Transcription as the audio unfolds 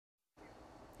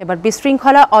এবার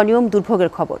বিশৃঙ্খলা, অনিয়ম, দুর্ভোগের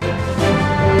খবর।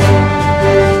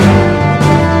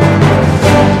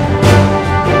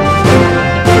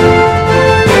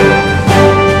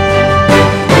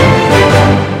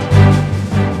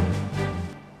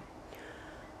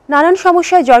 নানান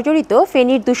সমস্যায় জর্জরিত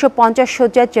ফেনীর 250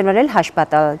 শয্যার জেনারেল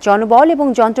হাসপাতাল। জনবল এবং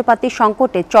যন্ত্রপাতির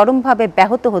সংকটে চরমভাবে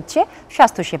ব্যাহত হচ্ছে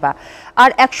স্বাস্থ্যসেবা। আর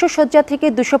 100 শয্যা থেকে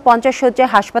 250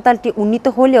 শয্যায় হাসপাতালটি উন্নীত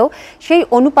হলেও সেই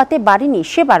অনুপাতে বাড়েনি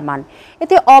সেবার মান।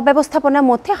 এতে অব্যবস্থাপনার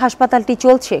মধ্যে হাসপাতালটি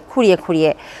চলছে খুঁড়িয়ে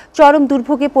খুঁড়িয়ে। চরম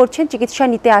দুর্ভোগে পড়ছেন চিকিৎসা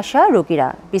নিতে আসা রোগীরা।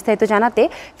 বিস্তারিত জানাতে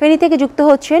ফেনী থেকে যুক্ত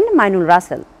হচ্ছেন মাইনুল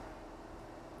রাসেল।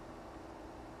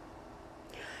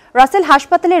 রাসেল,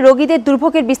 হাসপাতালে রোগীদের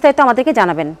দুর্ভোগের বিস্তারিত আমাদেরকে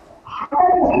জানাবেন।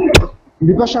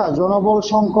 বিপাশা, জনবল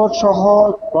সংকট সহ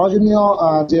প্রয়োজনীয়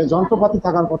যে যন্ত্রপাতি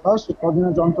থাকার কথা, সেই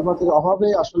প্রয়োজনীয় যন্ত্রপাতির অভাবে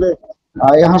আসলে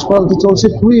এই হাসপাতালটি চলছে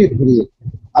খুঁড়িয়ে খুঁড়িয়ে।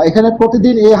 এখানে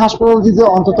প্রতিদিন এই হাসপাতালটিতে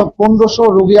অন্তত 1500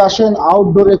 রোগী আসেন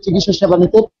আউটডোরে চিকিৎসা সেবা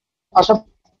নিতে।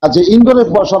 যে ইনডোরে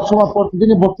সবসময়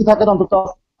প্রতিদিনই ভর্তি থাকেন অন্তত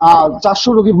 400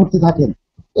 রোগী ভর্তি থাকেন।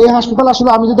 এই হাসপাতাল আসলে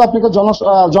আমি যদি আপনাকে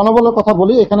জনবলের কথা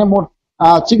বলি, এখানে মোট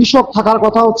চিকিৎসক থাকার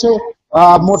কথা হচ্ছে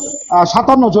মোট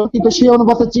 57 জন, কিন্তু সেই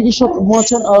অনুপাতে চিকিৎসক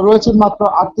রয়েছেন মাত্র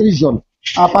 38 জন।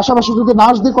 পাশাপাশি যদি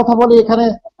নার্সদের কথা বলি, এখানে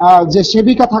যে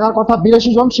সেবিকা থাকার কথা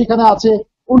 82 জন, সেখানে আছে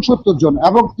 69 জন,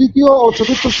 এবং তৃতীয় ও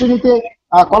চতুর্থ শ্রেণীতে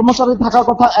কর্মচারী থাকার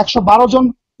কথা 112 জন,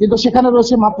 কিন্তু সেখানে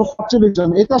রয়েছে মাত্র 45 জন।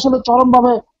 এতে আসলে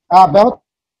চরমভাবে ব্যাহত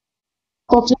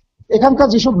হচ্ছে।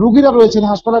 এখানকার যেসব রোগীরা রয়েছেন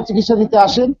হাসপাতালে চিকিৎসা দিতে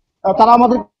আসেন, তারা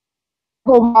আমাদের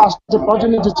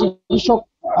প্রয়োজনীয় যে চিকিৎসক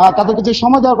তাদেরকে যে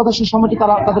সময় দেওয়ার কথা সেই সময়টি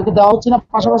তাদেরকে দেওয়া হচ্ছে না।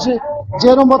 পাশাপাশি যে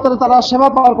অনুপাতে তারা সেবা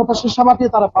পাওয়ার কথা সেই সেবাটি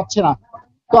তারা পাচ্ছে না।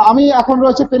 তো আমি এখন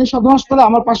রয়েছে ফেনী সদর হাসপাতালে,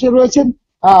 আমার পাশে রয়েছেন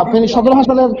ফেনী সদর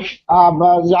হাসপাতালের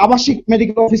আবাসিক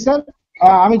মেডিকেল অফিসার।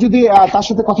 আমি যদি তার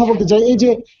সাথে কথা বলতে চাই, এই যে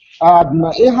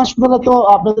এই হাসপাতালে তো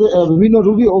আপনাদের বিভিন্ন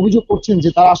রোগী অভিযোগ করছেন যে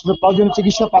তারা আসলে প্রয়োজনীয়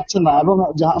চিকিৎসা পাচ্ছেন না, এবং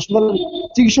হাসপাতালের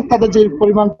চিকিৎসক তাদের যে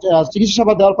পরিমাণ চিকিৎসা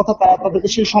সেবা দেওয়ার কথা তাদেরকে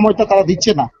সেই সময়টা তারা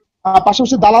দিচ্ছে না।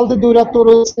 পাশাপাশি দালালদের দৌরাত্ম্য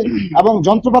রয়েছে, এবং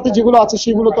যন্ত্রপাতি যেগুলো আছে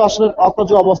সেগুলো তো আসলে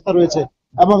অকার্য অবস্থা রয়েছে,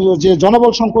 এবং যে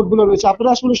জনবল সংকট গুলো রয়েছে।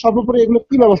 আপনারা আসলে সর্বোপরি এগুলো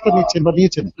কি ব্যবস্থা নিচ্ছেন বা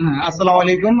নিয়েছেন? আসসালামু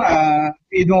আলাইকুম,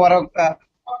 ঈদ মোবারক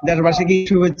দেশবাসীকে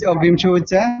শুভেচ্ছা, অগ্রিম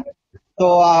শুভেচ্ছা। তো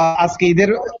আজকে ঈদের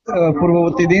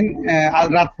পূর্ববর্তী দিন,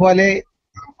 রাত পোয়ালে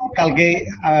কালকে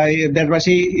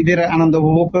দেশবাসী ঈদের আনন্দ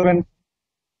উপভোগ করবেন।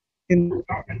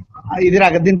 ঈদের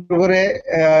আগের দিন করে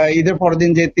ঈদের পরের দিন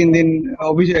যে 3 দিন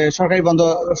সরকারি বন্ধ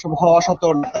হওয়া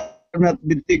সত্ত্বেও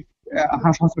ভিত্তিক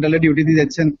হসপিটালে ডিউটি দিয়ে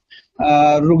যাচ্ছেন।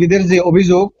 রোগীদের যে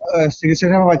অভিযোগ চিকিৎসা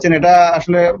সেবা পাচ্ছেন, এটা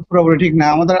আসলে পুরোপুরি ঠিক না।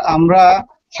 আমরা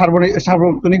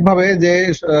সার্বক্ষণিক ভাবে যে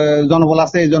জনবল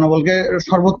আছে, এই জনবলকে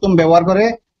সর্বোত্তম ব্যবহার করে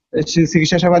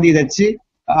চিকিৎসা সেবা দিয়ে যাচ্ছি।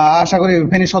 আশা করি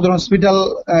ফেনী সদর হসপিটাল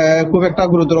খুব একটা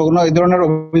গুরুতর কোনো এই ধরনের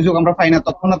অভিযোগ আমরা পাই না।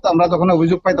 তৎক্ষণাৎ আমরা যখন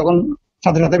অভিযোগ পাই তখন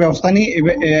সাথে সাথে ব্যবস্থা নিই।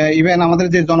 ইভেন আমাদের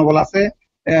যে জনবল আছে,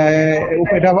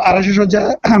 এটা 250 শয্যা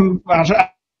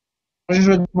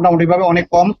মোটামুটি ভাবে অনেক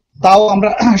কম, তাও আমরা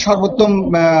সর্বোত্তম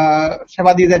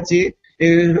সেবা দিয়ে যাচ্ছি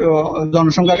এই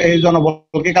জনসংখ্যা, এই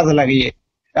জনবলকে কাজে লাগিয়ে।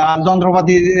 আর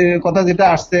যন্ত্রপাতির কথা যেটা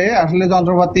আসছে, আসলে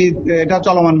যন্ত্রপাতি এটা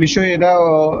চলমান বিষয়। এটা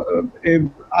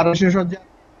 250 শয্যা।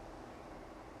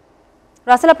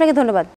 রাসেল, আপনাকে ধন্যবাদ।